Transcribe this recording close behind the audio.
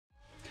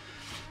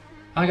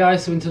Hi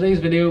guys, so in today's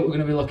video we're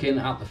going to be looking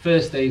at the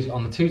first stage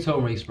on the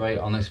two-tone respray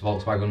on this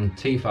Volkswagen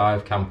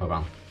T5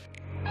 Campervan.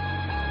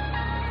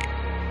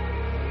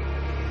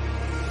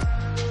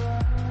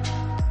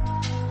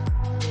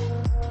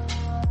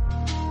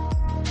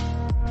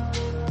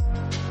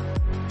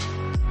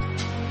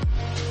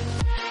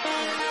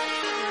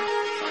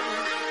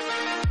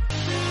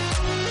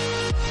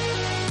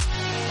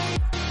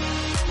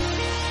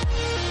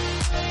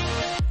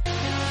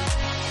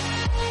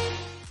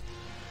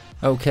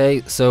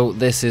 Okay, so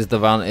this is the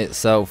van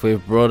itself.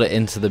 We've brought it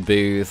into the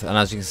booth, and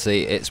as you can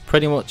see, it's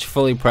pretty much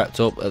fully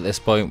prepped up at this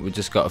point. We've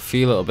just got a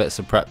few little bits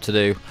of prep to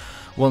do.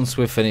 Once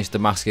we've finished the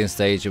masking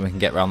stage and we can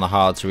get around the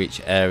hard to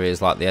reach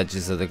areas like the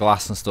edges of the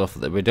glass and stuff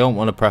that we don't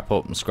want to prep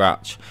up and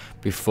scratch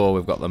before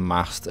we've got them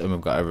masked and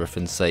we've got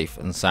everything safe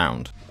and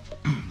sound.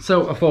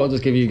 So I thought I'd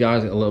just give you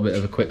guys a little bit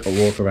of a quick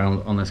walk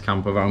around on this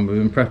camper van. We've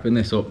been prepping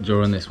this up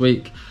during this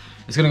week.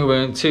 It's going to go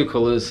in two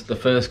colours. The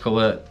first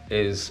colour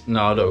is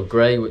nardo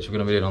grey, which we're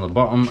going to be doing on the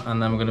bottom,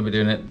 and then we're going to be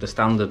doing it the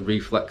standard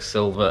reflex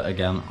silver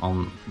again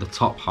on the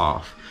top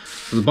half.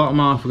 For the bottom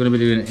half, we're going to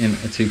be doing it in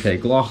a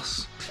 2K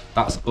gloss.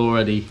 That's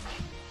already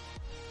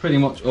pretty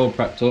much all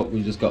prepped up.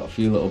 We've just got a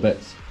few little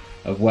bits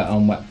of wet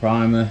on wet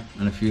primer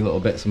and a few little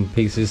bits and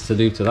pieces to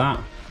do to that.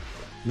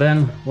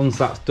 Then once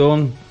that's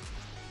done,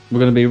 we're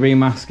going to be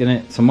remasking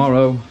it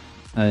tomorrow,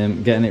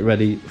 getting it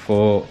ready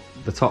for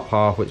the top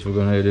half, which we're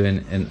going to be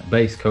doing in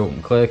base coat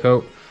and clear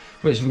coat,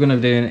 which we're going to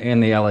be doing in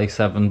the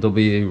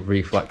LA7W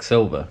reflex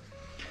silver.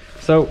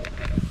 So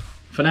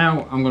for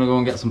now, I'm going to go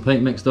and get some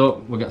paint mixed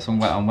up. We'll get some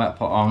wet on wet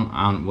put on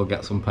and we'll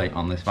get some paint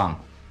on this van.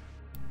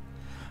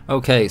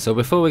 Okay, so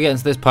before we get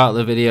into this part of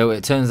the video,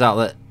 it turns out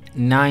that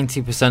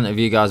 90% of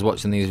you guys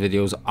watching these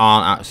videos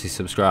aren't actually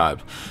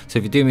subscribed. So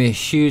if you do me a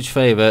huge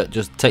favour,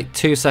 just take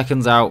 2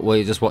 seconds out while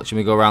you're just watching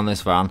me go around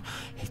this van,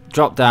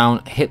 drop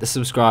down, hit the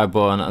subscribe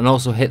button, and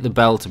also hit the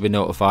bell to be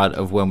notified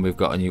of when we've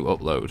got a new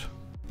upload.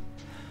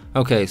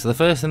 Okay, so the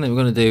first thing that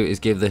we're going to do is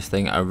give this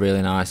thing a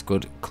really nice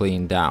good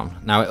clean down.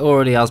 Now it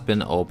already has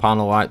been all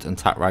panel wiped and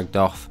tack ragged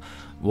off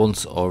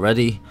once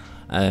already,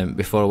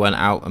 before I went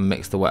out and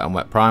mixed the wet and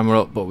wet primer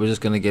up, but we're just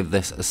going to give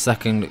this a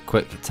second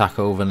quick tack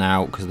over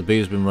now because the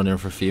boo's been running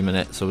for a few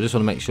minutes. So we just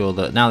want to make sure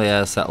that now the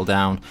air's settled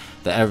down,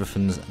 that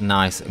everything's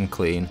nice and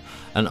clean.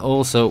 And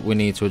also we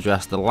need to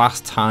address the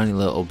last tiny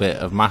little bit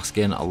of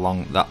masking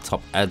along that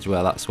top edge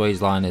where that swage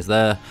line is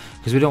there,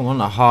 because we don't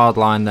want a hard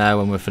line there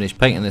when we're finished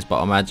painting this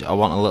bottom edge. I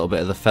want a little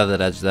bit of the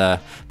feathered edge there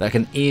that I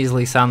can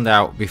easily sand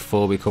out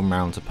before we come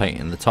round to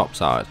painting the top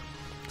side.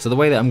 So the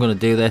way that I'm going to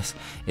do this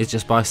is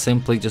just by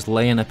simply just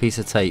laying a piece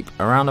of tape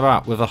around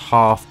about with a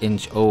 ½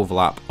 inch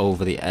overlap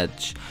over the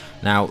edge.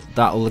 Now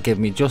that will give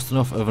me just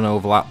enough of an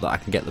overlap that I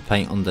can get the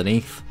paint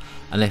underneath,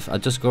 and if I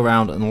just go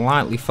around and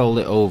lightly fold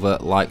it over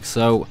like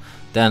so,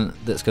 then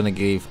that's going to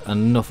give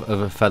enough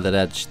of a feathered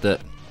edge that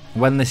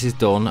when this is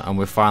done and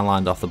we've fine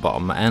lined off the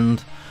bottom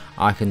end,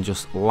 I can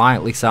just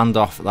lightly sand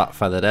off that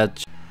feathered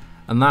edge.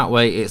 And that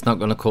way it's not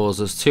going to cause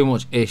us too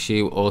much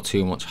issue or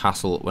too much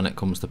hassle when it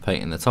comes to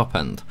painting the top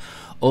end.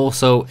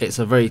 Also, it's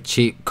a very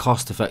cheap,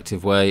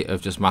 cost-effective way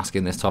of just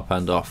masking this top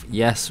end off.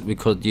 Yes, we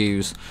could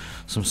use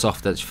some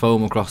soft edge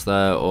foam across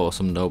there or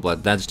some no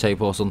blend edge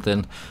tape or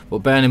something, but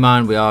bearing in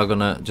mind we are going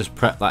to just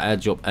prep that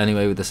edge up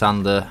anyway with the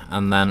sander,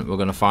 and then we're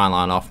going to fine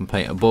line off and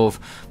paint above.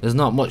 There's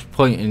not much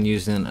point in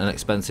using an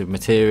expensive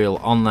material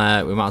on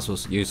there. We might as well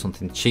use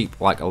something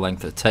cheap like a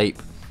length of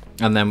tape,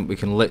 and then we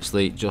can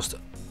literally just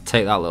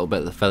take that little bit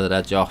of the feathered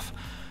edge off,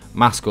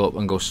 mask up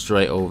and go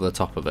straight over the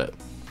top of it.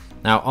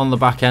 Now on the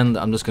back end,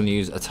 I'm just going to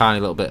use a tiny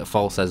little bit of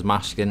false edge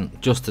masking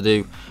just to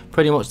do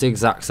pretty much the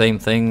exact same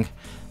thing.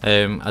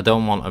 I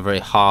don't want a very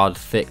hard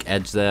thick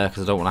edge there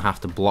because I don't want to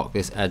have to block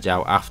this edge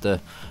out after,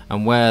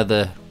 and where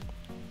the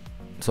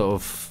sort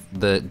of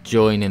the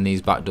join in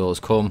these back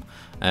doors come,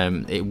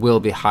 it will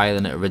be higher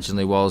than it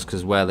originally was,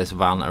 because where this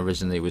van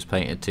originally was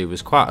painted to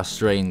was quite a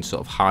strange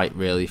sort of height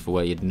really for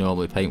where you'd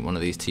normally paint one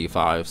of these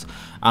T5s,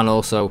 and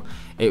also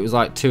it was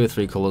like 2 or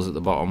 3 colours at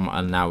the bottom,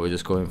 and now we're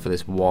just going for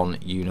this one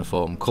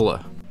uniform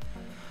colour.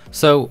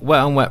 So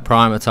wet on wet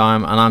primer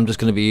time, and I'm just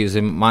going to be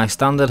using my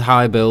standard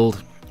high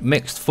build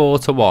mixed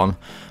 4:1,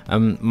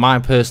 and my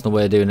personal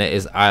way of doing it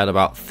is I add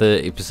about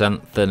 30%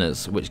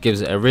 thinners, which gives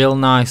it a real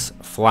nice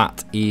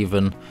flat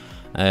even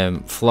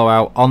flow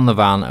out on the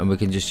van, and we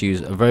can just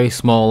use a very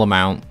small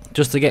amount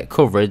just to get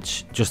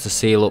coverage, just to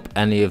seal up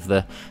any of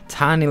the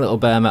tiny little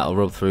bare metal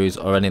rub throughs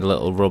or any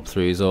little rub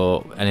throughs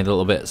or any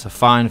little bits of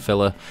fine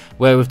filler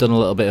where we've done a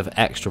little bit of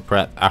extra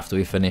prep after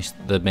we finished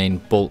the main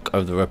bulk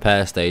of the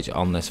repair stage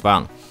on this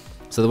van.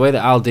 So the way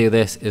that I'll do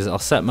this is I'll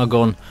set my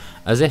gun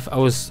as if I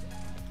was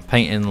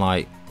painting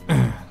like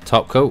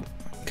top coat,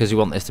 because you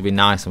want this to be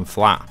nice and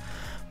flat,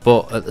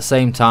 but at the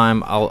same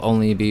time I'll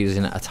only be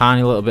using a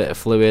tiny little bit of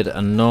fluid,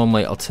 and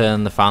normally I'll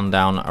turn the fan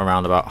down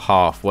around about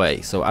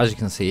halfway. So as you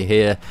can see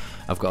here,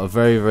 I've got a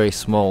very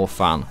small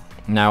fan.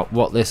 Now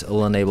what this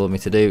will enable me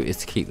to do is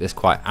to keep this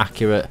quite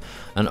accurate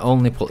and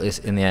only put this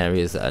in the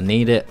areas that I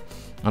need it,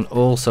 and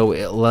also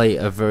it'll lay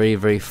a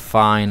very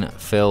fine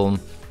film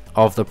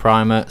of the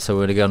primer, so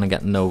we're going to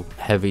get no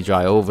heavy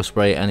dry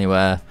overspray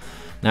anywhere.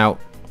 Now,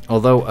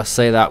 although I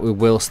say that, we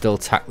will still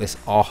tack this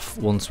off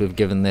once we've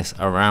given this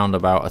around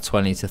about a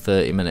 20 to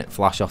 30 minute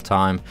flash off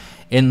time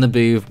in the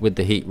booth with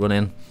the heat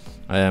running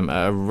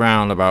at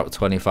around about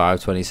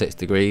 25-26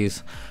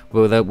 degrees.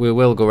 We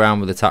will go around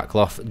with the tack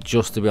cloth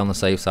just to be on the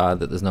safe side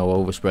that there's no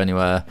overspray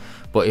anywhere.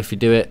 But if you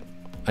do it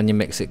and you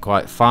mix it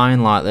quite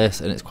fine like this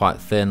and it's quite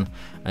thin,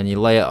 and you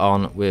lay it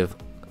on with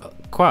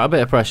quite a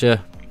bit of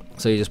pressure,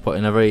 so you just put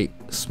in a very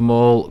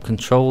small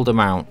controlled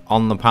amount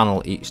on the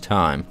panel each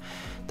time,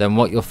 then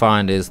what you'll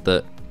find is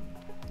that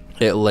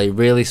it'll lay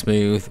really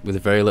smooth with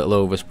very little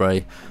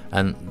overspray.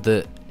 And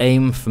the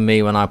aim for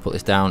me when I put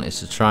this down is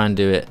to try and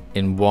do it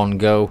in one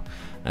go.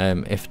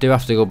 If you do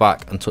have to go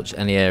back and touch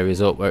any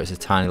areas up where it's a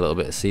tiny little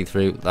bit of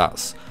see-through,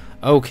 that's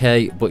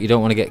okay, but you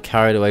don't want to get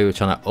carried away with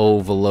trying to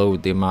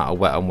overload the amount of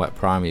wet on wet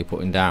primer you're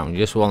putting down. You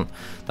just want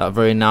that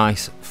very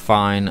nice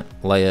fine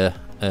layer.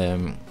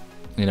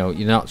 You know,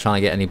 you're not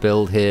trying to get any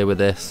build here with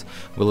this.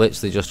 We're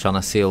literally just trying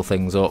to seal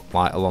things up,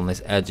 like along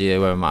this edge here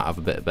where we might have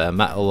a bit of bare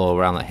metal,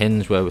 or around the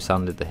hinge where we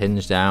sanded the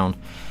hinge down.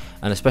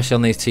 And especially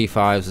on these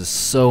T5s, there's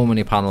so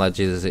many panel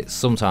edges, it's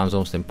sometimes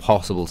almost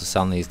impossible to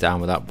sand these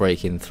down without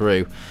breaking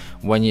through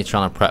when you're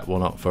trying to prep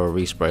one up for a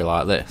respray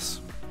like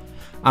this.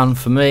 And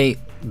for me,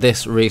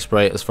 this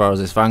respray, as far as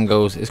this van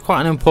goes, is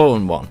quite an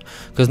important one,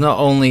 because not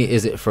only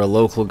is it for a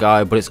local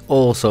guy, but it's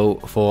also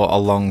for a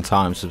long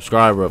time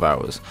subscriber of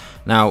ours.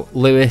 Now,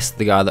 Lewis,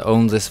 the guy that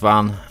owns this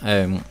van,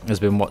 has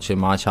been watching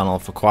my channel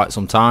for quite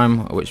some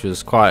time, which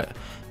was quite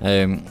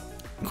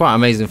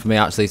amazing for me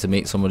actually, to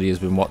meet somebody who's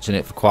been watching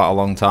it for quite a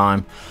long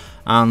time.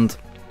 And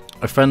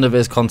a friend of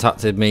his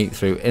contacted me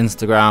through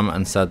Instagram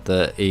and said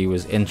that he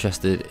was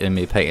interested in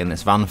me painting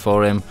this van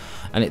for him.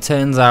 And it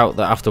turns out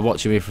that after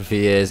watching me for a few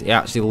years, he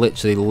actually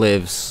literally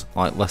lives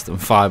like less than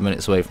 5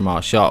 minutes away from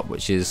our shop,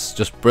 which is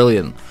just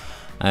brilliant.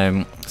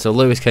 So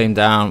Lewis came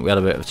down, we had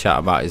a bit of a chat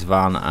about his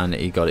van, and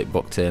he got it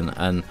booked in,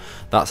 and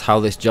that's how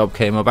this job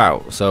came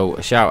about. So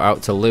a shout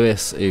out to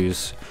Lewis,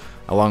 who's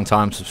a long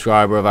time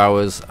subscriber of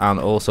ours and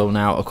also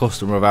now a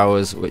customer of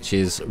ours, which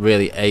is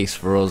really ace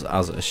for us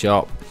as a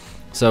shop.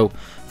 So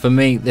for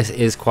me, this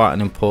is quite an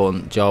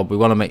important job. We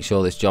want to make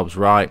sure this job's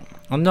right,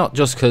 and not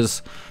just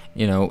because,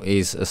 you know,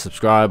 he's a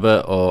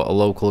subscriber or a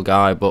local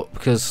guy, but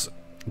because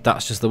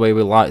that's just the way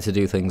we like to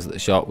do things at the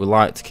shop. We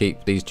like to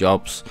keep these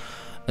jobs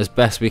as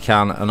best we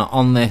can, and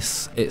on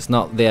this, it's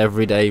not the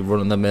everyday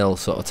run-of-the-mill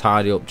sort of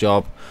tidy up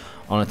job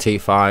on a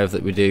T5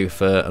 that we do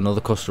for another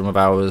customer of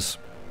ours.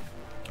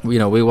 You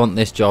know, we want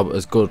this job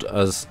as good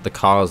as the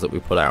cars that we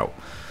put out.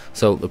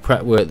 So the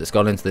prep work that's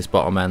gone into this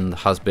bottom end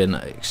has been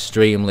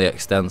extremely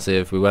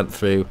extensive. We went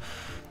through,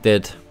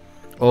 did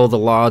all the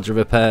larger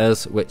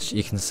repairs, which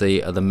you can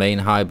see are the main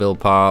high build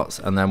parts,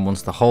 and then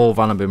once the whole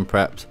van had been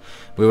prepped,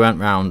 we went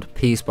round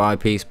piece by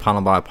piece,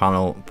 panel by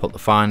panel, put the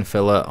fine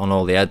filler on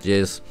all the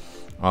edges,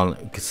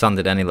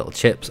 sanded any little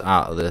chips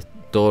out of the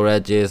door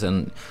edges,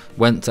 and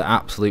went to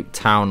absolute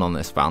town on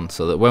this van,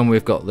 so that when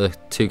we've got the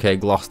 2K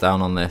gloss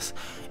down on this,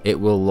 it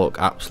will look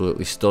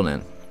absolutely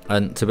stunning.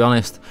 And to be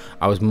honest,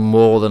 I was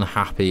more than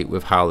happy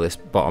with how this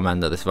bottom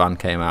end of this van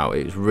came out.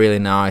 It was really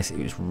nice, it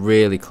was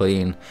really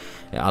clean,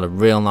 it had a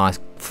real nice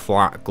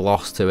flat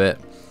gloss to it.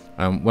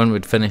 And when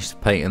we'd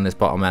finished painting this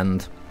bottom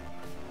end,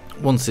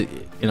 once it,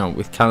 you know,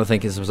 we're kind of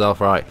thinking to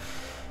myself, right,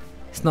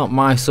 it's not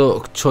my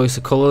sort of choice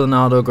of colour, the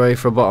nardo grey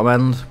for a bottom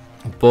end,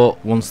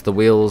 but once the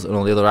wheels and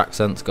all the other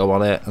accents go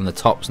on it and the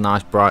top's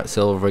nice bright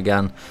silver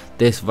again,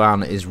 this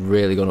van is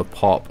really going to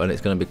pop, and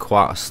it's going to be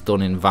quite a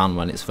stunning van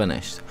when it's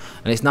finished.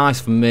 And it's nice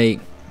for me,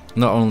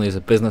 not only as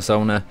a business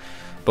owner,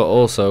 but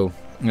also,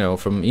 you know,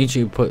 from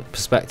YouTube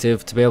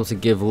perspective, to be able to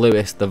give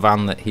Lewis the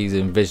van that he's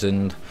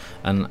envisioned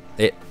and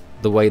it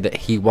the way that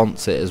he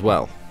wants it as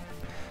well.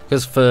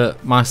 Because for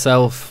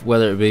myself,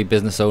 whether it be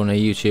business owner,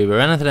 YouTuber, or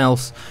anything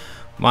else,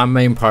 my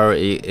main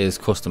priority is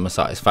customer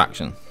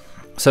satisfaction.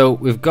 So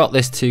we've got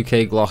this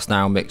 2K gloss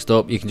now mixed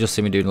up. You can just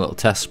see me doing a little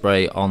test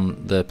spray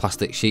on the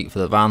plastic sheet for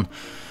the van.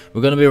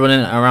 We're going to be running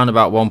around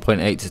about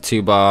 1.8 to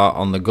 2 bar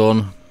on the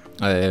gun.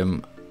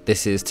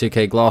 This is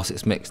 2K gloss,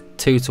 it's mixed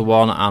 2 to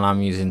 1, and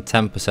I'm using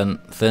 10%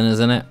 thinners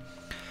in it.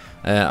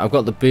 I've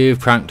got the booth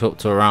cranked up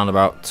to around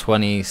about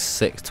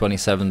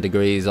 26-27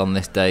 degrees on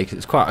this day, because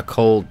it's quite a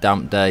cold,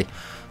 damp day.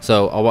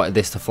 So I wanted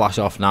this to flash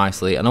off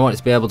nicely, and I wanted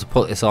to be able to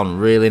put this on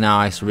really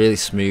nice, really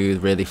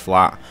smooth, really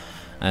flat,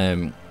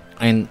 and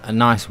a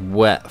nice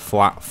wet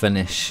flat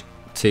finish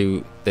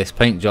to this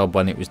paint job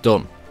when it was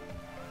done.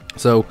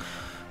 So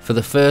for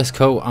the first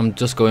coat, I'm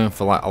just going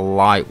for like a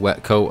light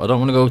wet coat. I don't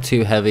want to go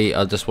too heavy,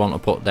 I just want to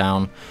put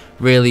down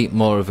really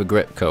more of a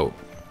grip coat.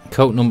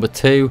 Coat number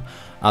 2,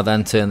 I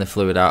then turned the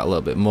fluid out a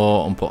little bit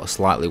more and put a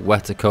slightly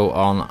wetter coat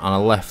on, and I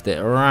left it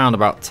around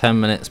about 10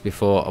 minutes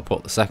before I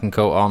put the second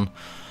coat on.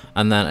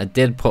 And then I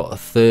did put a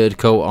third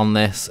coat on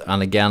this,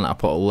 and again I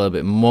put a little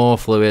bit more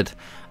fluid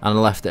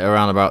and left it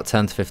around about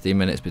 10 to 15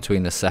 minutes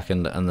between the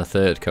second and the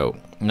third coat.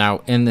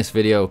 Now in this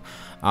video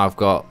I've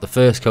got the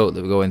first coat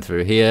that we're going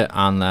through here,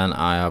 and then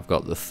I have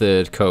got the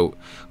third coat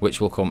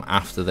which will come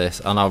after this,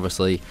 and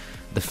obviously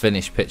the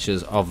finished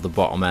pictures of the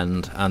bottom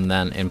end. And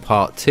then in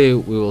part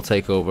 2 we will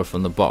take over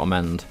from the bottom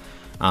end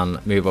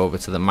and move over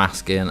to the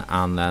masking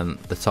and then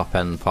the top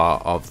end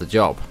part of the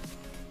job.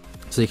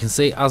 So you can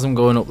see as I'm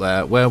going up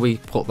there, where we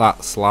put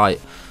that slight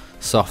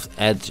soft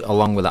edge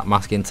along with that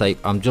masking tape,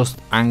 I'm just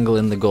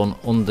angling the gun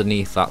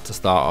underneath that to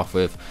start off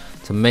with,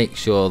 to make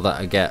sure that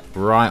I get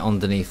right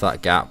underneath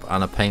that gap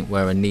and I paint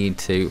where I need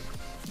to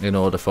in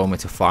order for me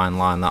to fine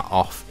line that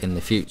off in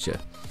the future.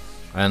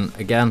 And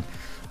again,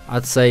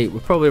 I'd say we're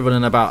probably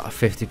running about a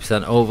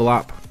 50%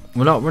 overlap.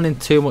 We're not running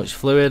too much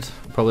fluid,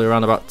 probably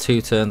around about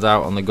 2 turns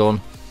out on the gun,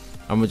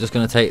 and we're just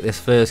going to take this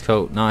first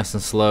coat nice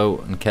and slow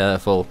and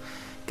careful,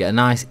 get a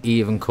nice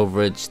even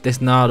coverage.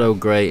 This nardo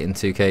grey in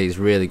 2K is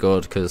really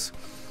good because,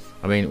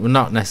 I mean, we're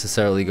not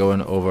necessarily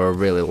going over a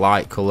really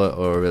light colour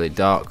or a really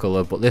dark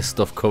colour, but this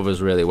stuff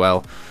covers really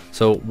well.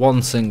 So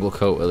one single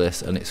coat of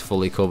this and it's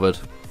fully covered.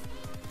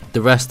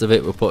 The rest of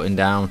it we're putting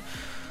down,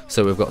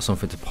 so we've got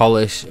something to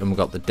polish and we've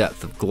got the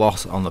depth of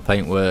gloss on the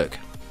paintwork,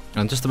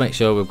 and just to make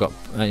sure we've got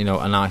you know,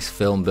 a nice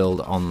film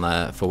build on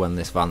there for when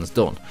this van's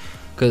done.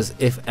 Because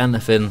if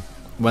anything,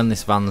 when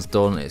this van's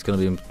done, it's going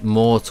to be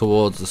more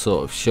towards the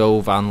sort of show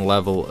van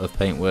level of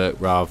paintwork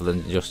rather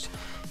than just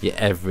your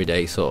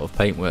everyday sort of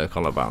paintwork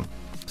on a van.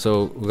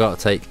 So we've got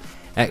to take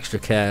extra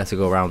care to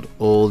go around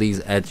all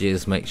these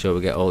edges, make sure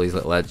we get all these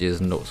little edges,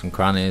 nooks and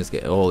crannies,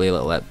 get all the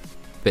little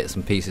bits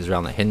and pieces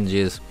around the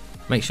hinges,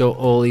 make sure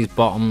all these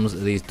bottoms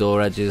of these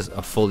door edges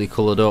are fully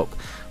coloured up.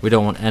 We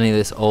don't want any of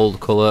this old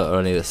colour or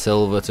any of the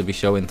silver to be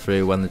showing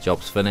through when the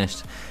job's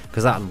finished,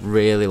 because that would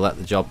really let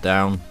the job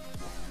down,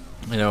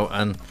 you know.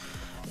 And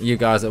you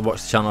guys that have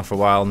watched the channel for a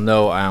while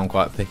know I am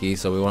quite picky,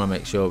 so we want to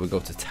make sure we go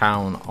to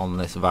town on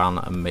this van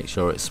and make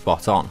sure it's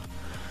spot on.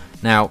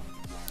 Now,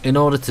 in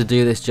order to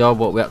do this job,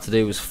 what we had to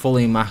do was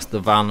fully mask the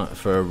van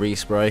for a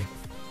respray,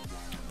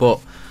 but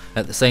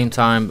at the same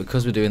time,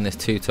 because we're doing this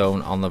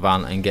two-tone on the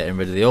van and getting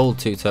rid of the old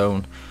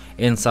two-tone,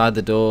 inside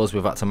the doors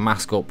we've had to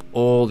mask up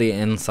all the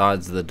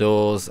insides of the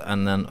doors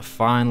and then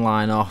fine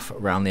line off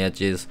around the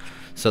edges,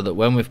 so that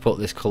when we've put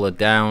this colour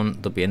down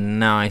there'll be a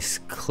nice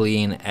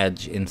clean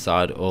edge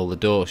inside all the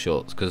door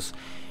shuts. Because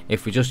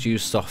if we just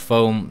use soft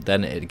foam,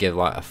 then it'd give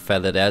like a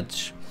feathered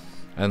edge.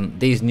 And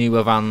these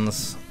newer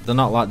vans, they're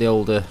not like the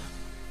older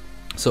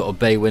sort of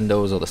bay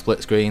windows or the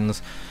split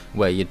screens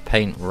where you'd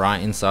paint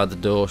right inside the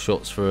door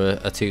shuts for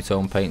a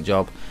two-tone paint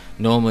job.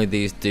 Normally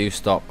these do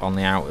stop on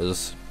the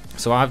outers,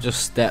 so I've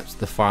just stepped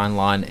the fine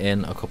line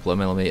in a couple of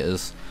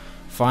millimeters,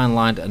 fine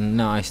lined a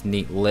nice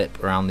neat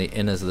lip around the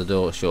inners of the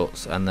door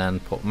shuts, and then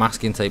put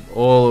masking tape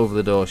all over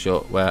the door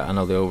shut where I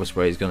know the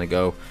overspray is going to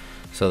go,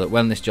 so that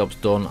when this job's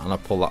done and I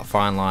pull that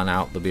fine line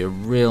out, there'll be a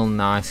real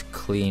nice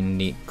clean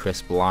neat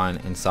crisp line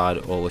inside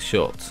all the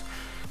shuts.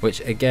 Which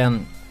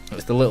again,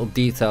 it's the little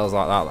details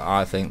like that that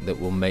I think that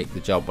will make the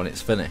job when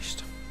it's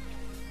finished.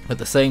 At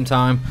the same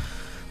time,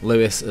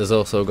 Lewis has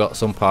also got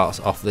some parts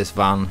off this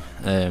van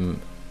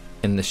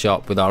in the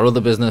shop with our other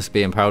business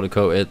being powder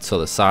coated. So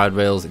the side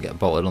rails that get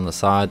bolted on the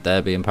side,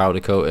 they're being powder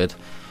coated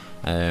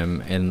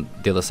in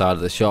the other side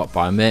of the shop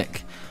by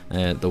Mick.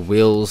 The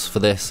wheels for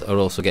this are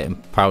also getting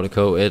powder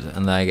coated,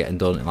 and they're getting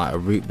done in like a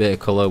root beer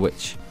colour,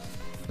 which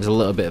is a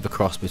little bit of a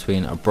cross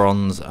between a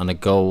bronze and a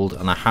gold,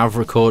 and I have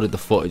recorded the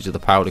footage of the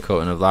powder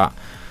coating of that.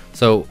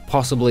 So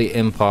possibly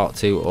in part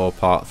 2 or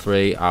part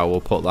 3 I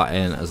will put that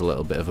in as a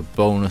little bit of a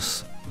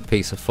bonus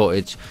piece of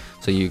footage,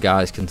 so you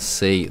guys can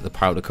see the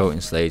powder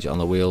coating stage on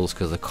the wheels,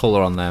 because the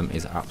colour on them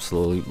is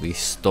absolutely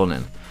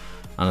stunning.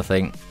 And I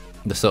think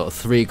the sort of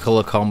 3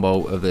 colour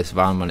combo of this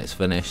van when it's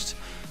finished,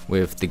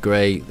 with the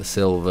grey, the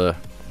silver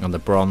and the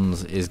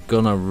bronze, is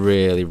gonna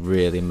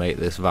really make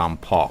this van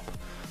pop.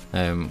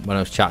 When I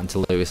was chatting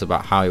to Lewis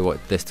about how he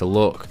wanted this to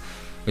look,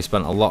 we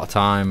spent a lot of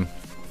time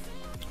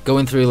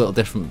going through little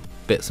different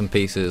bits and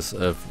pieces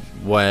of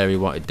where he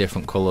wanted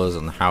different colours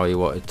and how he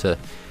wanted to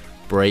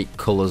break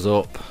colours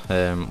up,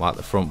 like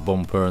the front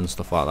bumper and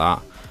stuff like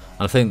that.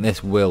 And I think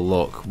this will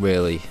look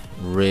really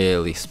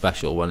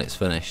special when it's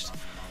finished.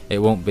 It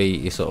won't be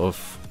your sort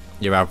of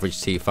your average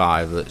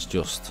T5 that's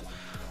just,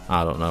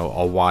 I don't know,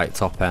 a white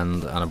top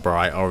end and a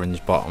bright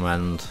orange bottom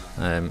end.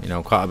 You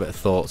know, quite a bit of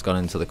thought's gone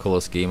into the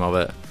colour scheme of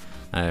it.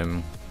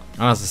 And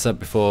as I said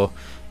before,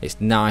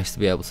 it's nice to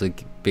be able to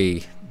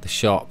be the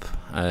shop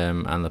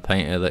and the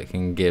painter that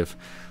can give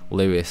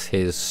Lewis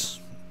his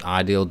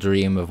ideal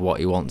dream of what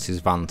he wants his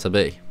van to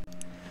be.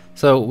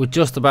 So we're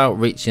just about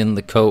reaching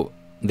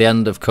the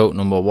end of coat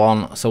number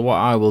 1. So what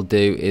I will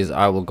do is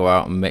I will go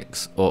out and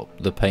mix up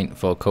the paint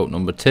for coat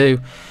number 2,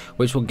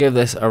 which will give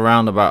this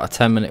around about a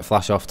 10-minute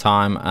flash off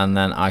time, and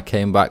then I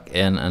came back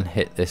in and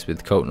hit this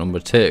with coat number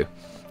 2.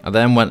 I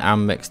then went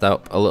and mixed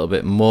up a little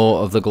bit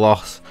more of the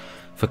gloss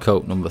for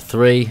coat number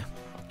 3,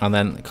 and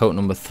then coat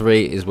number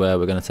 3 is where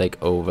we're going to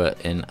take over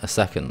in a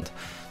second.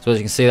 So as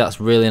you can see, that's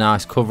really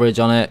nice coverage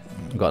on it.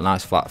 We've got a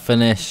nice flat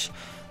finish.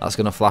 That's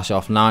going to flash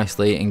off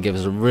nicely and give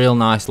us a real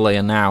nice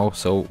layer now.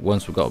 So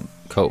once we've got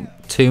coat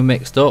 2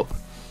 mixed up,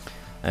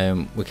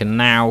 we can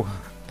now,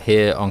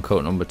 here on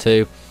coat number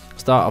 2,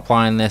 start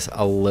applying this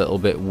a little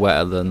bit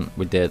wetter than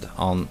we did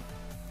on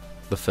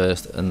the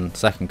first and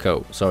second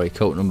coat. Sorry,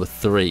 coat number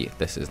 3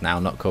 this is now,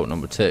 not coat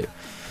number 2.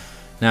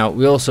 Now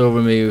we also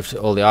removed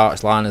all the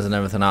arch liners and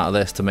everything out of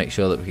this to make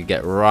sure that we could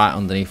get right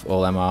underneath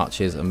all them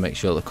arches and make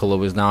sure the colour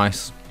was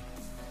nice.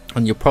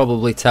 And you'll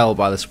probably tell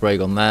by the spray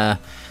gun there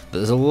that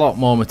there's a lot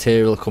more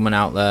material coming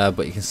out there,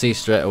 but you can see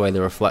straight away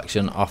the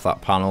reflection off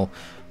that panel.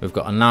 We've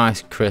got a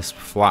nice crisp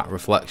flat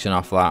reflection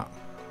off that,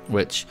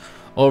 which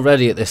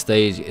already at this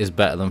stage is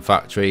better than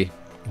factory.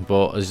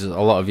 But as a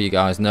lot of you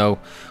guys know,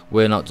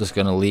 we're not just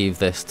going to leave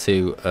this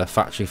to a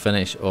factory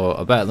finish or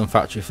a better than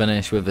factory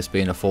finish with this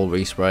being a full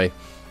respray.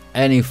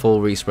 Any full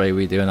respray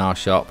we do in our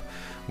shop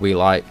we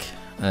like,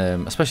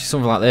 especially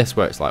something like this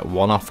where it's like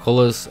one-off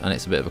colours and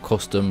it's a bit of a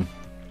custom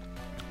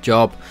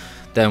job,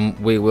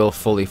 then we will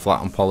fully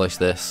flat and polish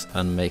this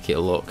and make it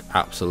look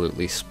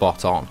absolutely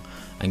spot on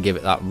and give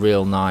it that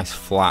real nice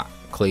flat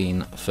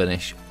clean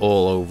finish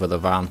all over the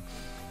van.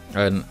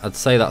 And I'd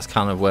say that's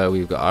kind of where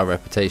we've got our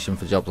reputation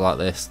for jobs like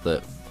this,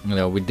 that you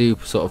know, we do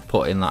sort of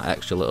put in that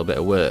extra little bit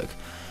of work.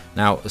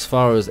 Now as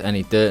far as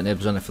any dirt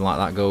nibs or anything like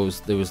that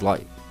goes, there was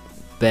like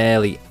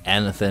barely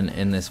anything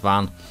in this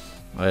van.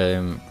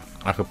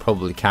 I could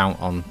probably count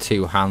on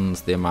 2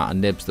 hands the amount of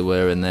nibs there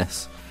were in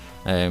this,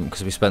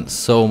 because we spent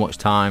so much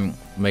time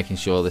making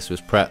sure this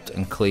was prepped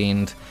and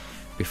cleaned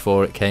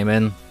before it came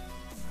in.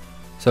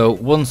 So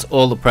once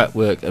all the prep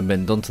work had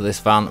been done to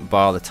this van,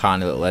 bar the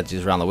tiny little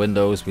edges around the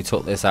windows, we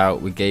took this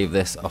out, we gave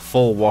this a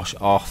full wash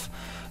off,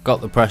 got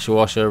the pressure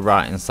washer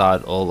right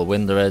inside all the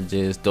window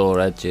edges, door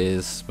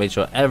edges, made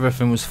sure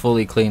everything was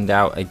fully cleaned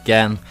out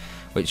again,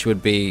 which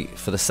would be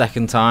for the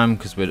second time,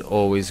 because we'd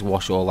always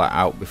wash all that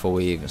out before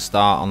we even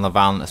start on the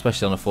van,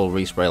 especially on a full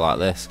respray like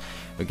this.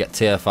 We get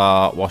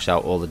TFR, wash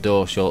out all the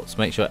door shuts,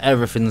 make sure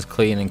everything's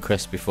clean and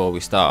crisp before we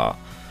start.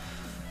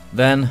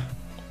 Then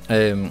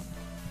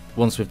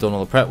once we've done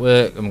all the prep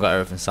work and got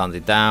everything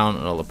sanded down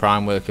and all the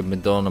prime work had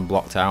been done and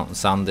blocked out and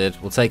sanded,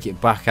 we'll take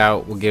it back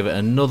out, we'll give it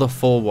another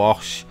full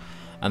wash,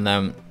 and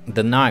then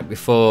the night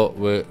before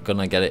we're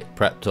gonna get it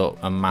prepped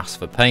up and masked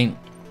for paint,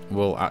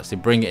 we'll actually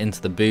bring it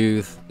into the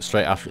booth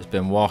straight after it's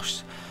been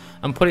washed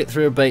and put it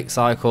through a bake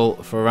cycle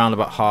for around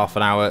about half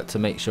an hour to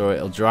make sure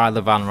it'll dry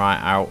the van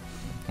right out,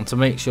 and to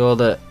make sure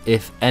that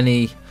if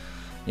any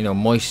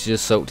moisture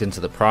soaked into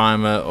the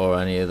primer or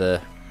any of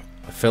the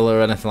filler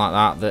or anything like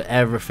that, that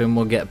everything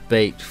will get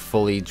baked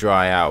fully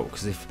dry out.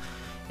 Because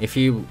if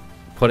you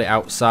put it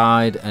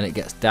outside and it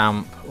gets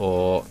damp,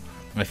 or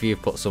if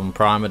you've put some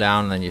primer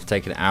down and then you've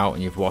taken it out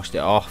and you've washed it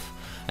off,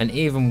 and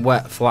even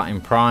wet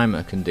flatting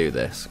primer can do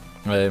this.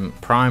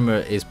 Primer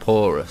is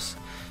porous,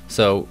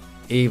 so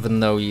even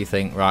though you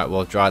think, right,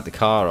 well, I've dried the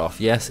car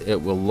off, yes,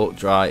 it will look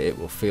dry, it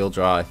will feel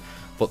dry,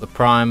 but the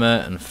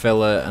primer and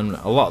filler and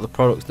a lot of the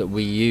products that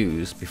we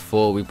use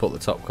before we put the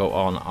top coat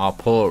on are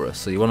porous.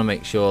 So you want to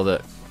make sure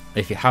that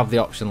if you have the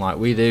option like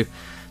we do,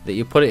 that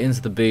you put it into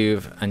the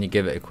booth and you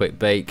give it a quick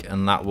bake,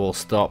 and that will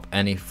stop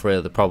any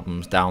further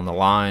problems down the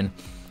line.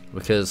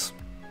 Because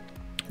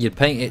you'd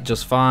paint it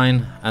just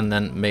fine, and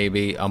then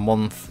maybe a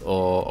month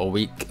or a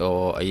week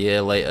or a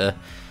year later,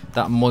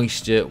 that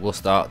moisture will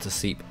start to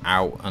seep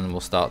out and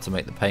will start to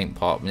make the paint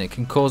pop, and it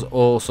can cause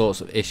all sorts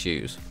of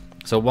issues.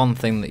 So one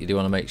thing that you do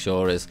want to make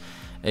sure is,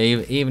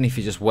 even if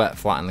you just wet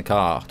flatten the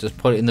car, just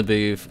put it in the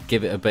booth,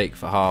 give it a bake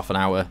for half an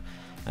hour,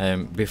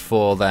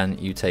 before then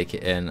you take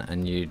it in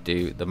and you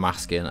do the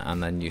masking,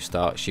 and then you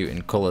start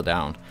shooting colour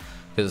down,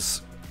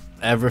 because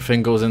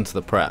everything goes into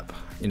the prep.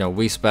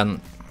 We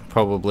spent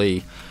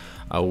probably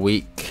a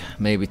week,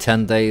 maybe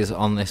 10 days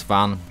on this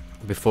van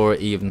before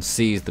it even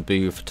sees the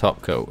booth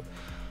top coat.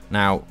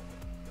 Now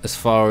as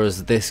far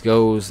as this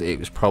goes, it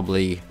was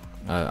probably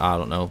I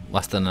don't know,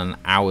 less than an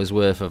hour's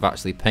worth of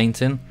actually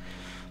painting.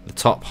 The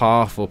top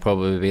half will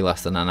probably be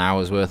less than an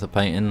hour's worth of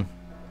painting,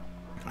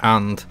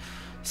 and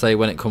say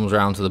when it comes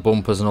around to the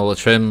bumpers and all the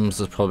trims,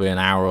 there's probably an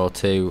hour or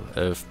 2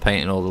 of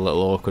painting all the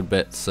little awkward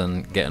bits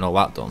and getting all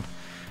that done.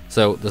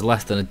 So there's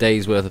less than a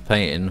day's worth of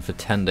painting for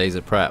 10 days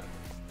of prep.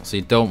 So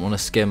you don't want to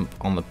skimp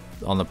on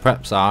the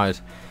prep side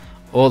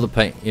or the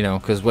paint,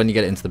 because when you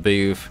get it into the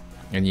booth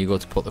and you go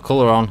to put the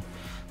colour on,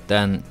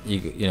 then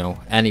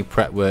any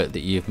prep work that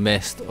you've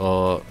missed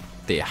or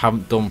that you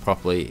haven't done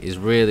properly is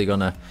really going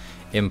to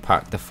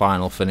impact the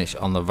final finish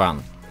on the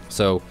van.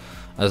 So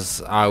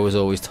as I was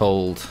always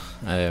told,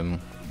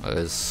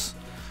 as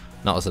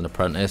not as an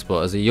apprentice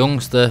but as a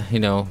youngster,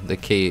 the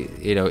key,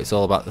 it's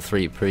all about the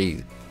three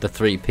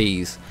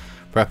P's: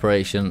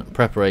 preparation,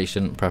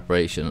 preparation,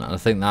 preparation. And I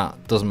think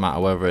that doesn't matter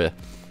whether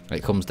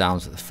it comes down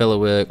to the filler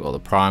work or the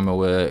primer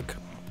work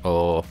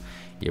or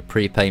your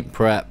pre-paint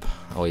prep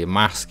or your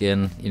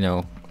masking.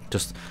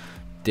 Just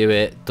do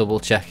it, double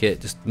check it,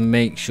 just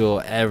make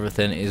sure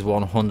everything is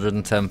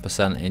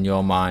 110% in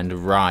your mind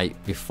right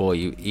before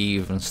you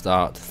even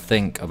start to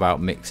think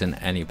about mixing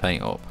any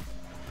paint up.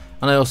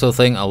 And I also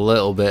think a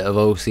little bit of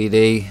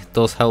OCD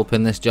does help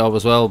in this job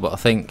as well, but I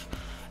think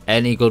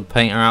any good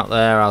painter out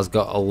there has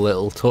got a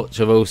little touch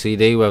of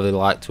OCD, whether they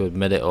like to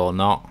admit it or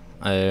not.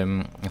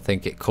 I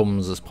think it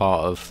comes as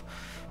part of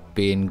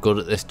being good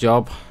at this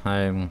job,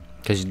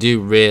 because you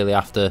do really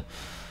have to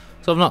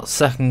sort of not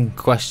second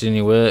question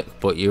your work,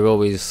 but you're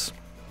always,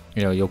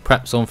 you know, you'll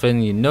prep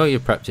something, you know you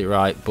prepped it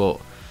right, but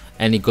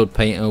any good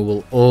painter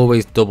will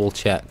always double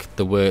check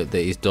the work that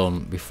he's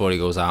done before he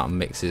goes out and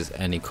mixes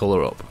any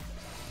colour up.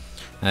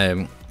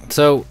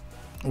 So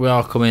we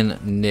are coming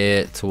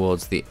near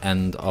towards the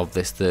end of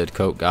this third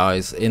coat,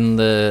 guys. In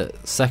the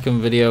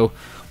second video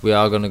we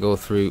are going to go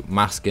through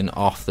masking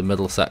off the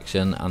middle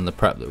section and the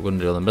prep that we're going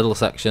to do on the middle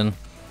section,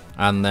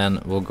 and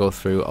then we'll go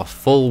through a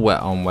full wet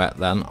on wet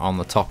then on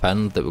the top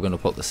end that we're going to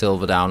put the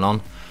silver down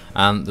on,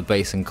 and the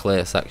base and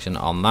clear section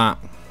on that.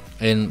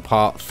 In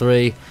part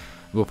 3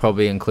 we'll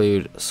probably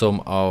include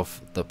some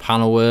of the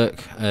panel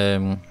work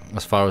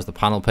as far as the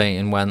panel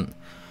painting went,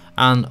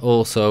 and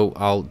also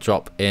I'll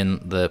drop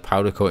in the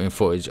powder coating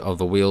footage of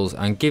the wheels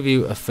and give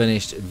you a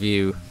finished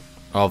view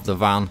of the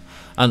van,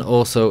 and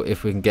also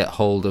if we can get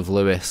hold of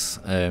Lewis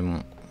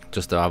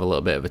just to have a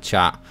little bit of a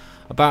chat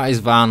about his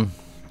van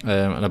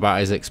and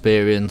about his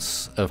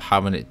experience of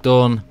having it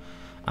done,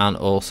 and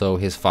also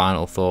his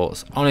final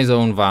thoughts on his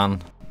own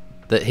van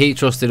that he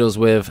trusted us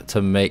with to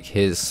make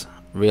his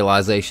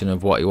realization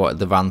of what he wanted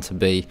the van to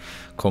be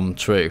come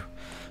true.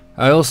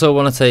 I also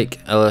want to take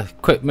a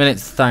quick minute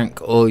to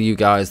thank all you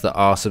guys that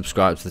are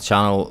subscribed to the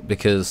channel,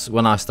 because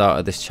when I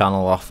started this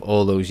channel off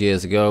all those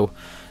years ago,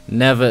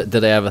 never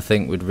did I ever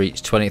think we'd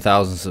reach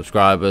 20,000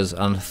 subscribers,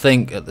 and I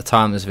think at the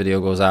time this video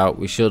goes out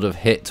we should have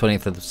hit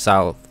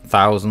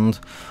 20,000,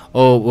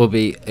 or we'll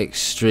be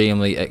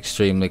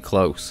extremely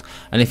close.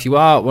 And if you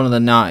are one of the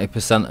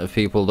 90% of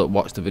people that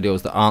watch the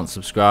videos that aren't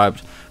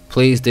subscribed,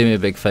 please do me a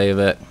big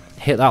favour,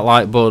 hit that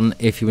like button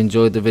if you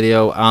enjoyed the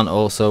video, and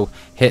also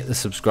hit the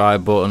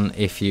subscribe button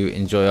if you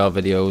enjoy our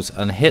videos,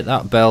 and hit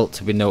that bell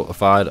to be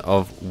notified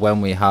of when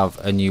we have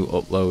a new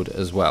upload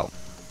as well.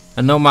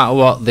 And no matter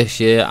what, this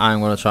year I'm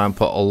going to try and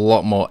put a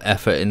lot more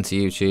effort into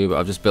YouTube.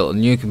 I've just built a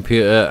new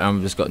computer and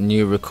I've just got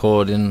new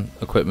recording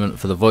equipment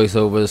for the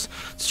voiceovers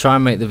to try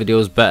and make the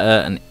videos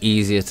better and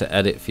easier to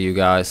edit for you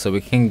guys, so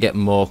we can get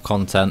more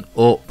content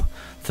up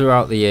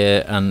throughout the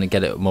year and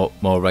get it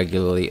more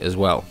regularly as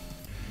well.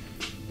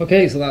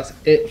 Okay, so that's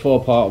it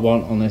for part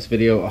 1 on this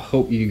video. I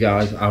hope you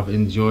guys have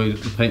enjoyed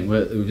the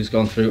paintwork that we've just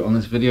gone through on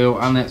this video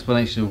and the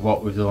explanation of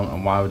what we've done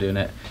and why we're doing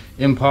it.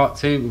 In part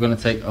 2 we're going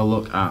to take a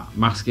look at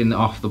masking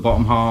off the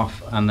bottom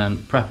half, and then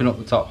prepping up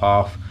the top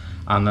half,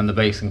 and then the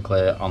base and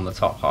clear on the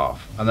top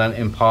half. And then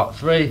in part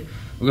 3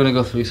 we're going to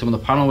go through some of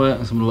the panel work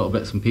and some of the little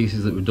bits and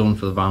pieces that we've done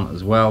for the van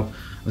as well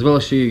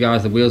as show you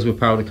guys the wheels we're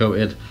powder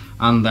coated,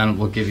 and then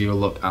we'll give you a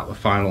look at the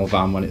final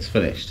van when it's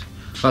finished.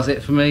 That's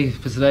it for me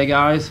for today,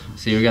 guys.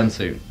 See you again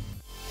soon.